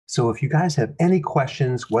So if you guys have any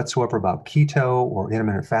questions whatsoever about keto or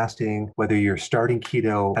intermittent fasting, whether you're starting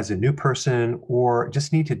keto as a new person or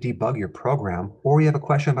just need to debug your program, or you have a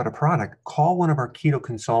question about a product, call one of our keto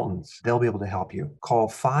consultants. They'll be able to help you. Call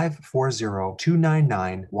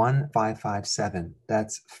 540-299-1557.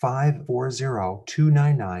 That's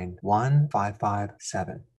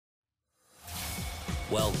 540-299-1557.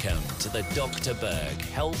 Welcome to the Dr. Berg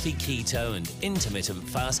Healthy Keto and Intermittent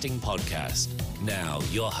Fasting Podcast. Now,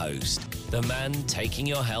 your host, the man taking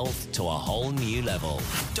your health to a whole new level,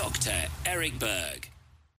 Dr. Eric Berg.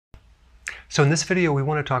 So in this video, we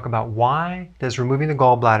want to talk about why does removing the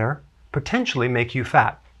gallbladder potentially make you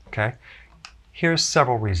fat, okay? Here's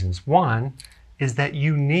several reasons. One is that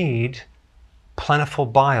you need plentiful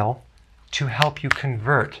bile to help you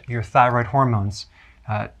convert your thyroid hormones.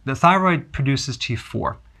 The thyroid produces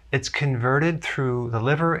T4. It's converted through the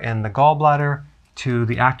liver and the gallbladder to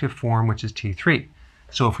the active form, which is T3.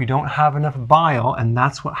 So if we don't have enough bile, and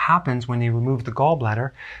that's what happens when you remove the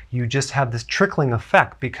gallbladder, you just have this trickling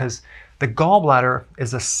effect because the gallbladder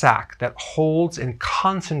is a sac that holds and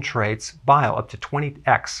concentrates bile up to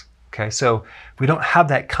 20x. Okay, so if we don't have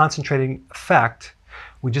that concentrating effect,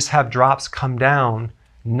 we just have drops come down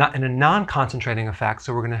not in a non-concentrating effect,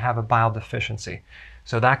 so we're going to have a bile deficiency.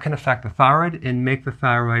 So that can affect the thyroid and make the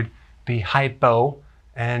thyroid be hypo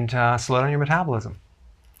and slow down your metabolism.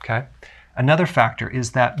 Okay. Another factor is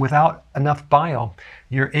that without enough bile,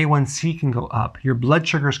 your A1C can go up, your blood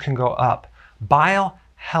sugars can go up. Bile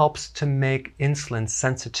helps to make insulin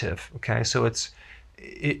sensitive. Okay, so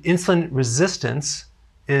insulin resistance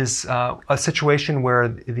is a situation where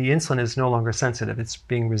the insulin is no longer sensitive; it's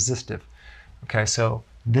being resistive. Okay, so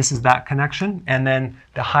this is that connection, and then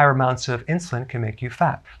the higher amounts of insulin can make you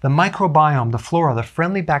fat. The microbiome, the flora, the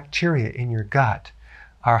friendly bacteria in your gut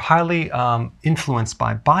are highly influenced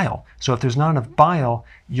by bile. So if there's not enough bile,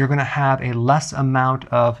 you're going to have a less amount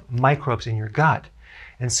of microbes in your gut.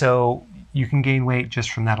 And so you can gain weight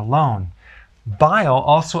just from that alone. Bile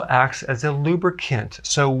also acts as a lubricant.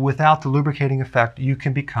 So without the lubricating effect, you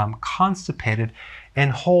can become constipated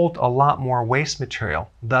and hold a lot more waste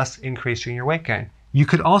material, thus increasing your weight gain. You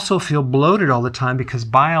could also feel bloated all the time because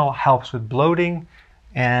bile helps with bloating,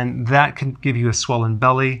 and that can give you a swollen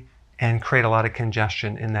belly and create a lot of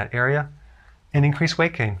congestion in that area and increase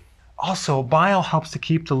weight gain. Also, bile helps to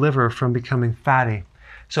keep the liver from becoming fatty.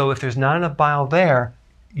 So if there's not enough bile there,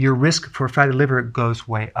 your risk for fatty liver goes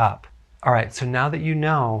way up. All right, so now that you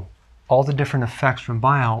know all the different effects from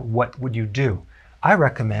bile, what would you do? I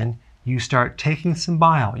recommend you start taking some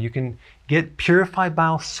bile. You can get purified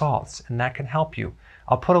bile salts, and that can help you.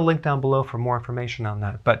 I'll put a link down below for more information on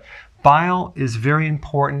that. But bile is very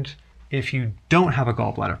important if you don't have a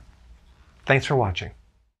gallbladder. Thanks for watching.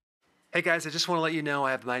 Hey guys, I just want to let you know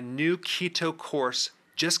I have my new keto course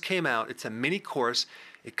just came out. It's a mini course.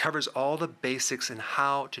 It covers all the basics and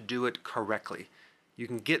how to do it correctly. You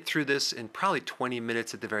can get through this in probably 20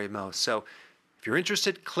 minutes at the very most. So if you're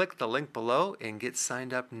interested, click the link below and get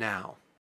signed up now.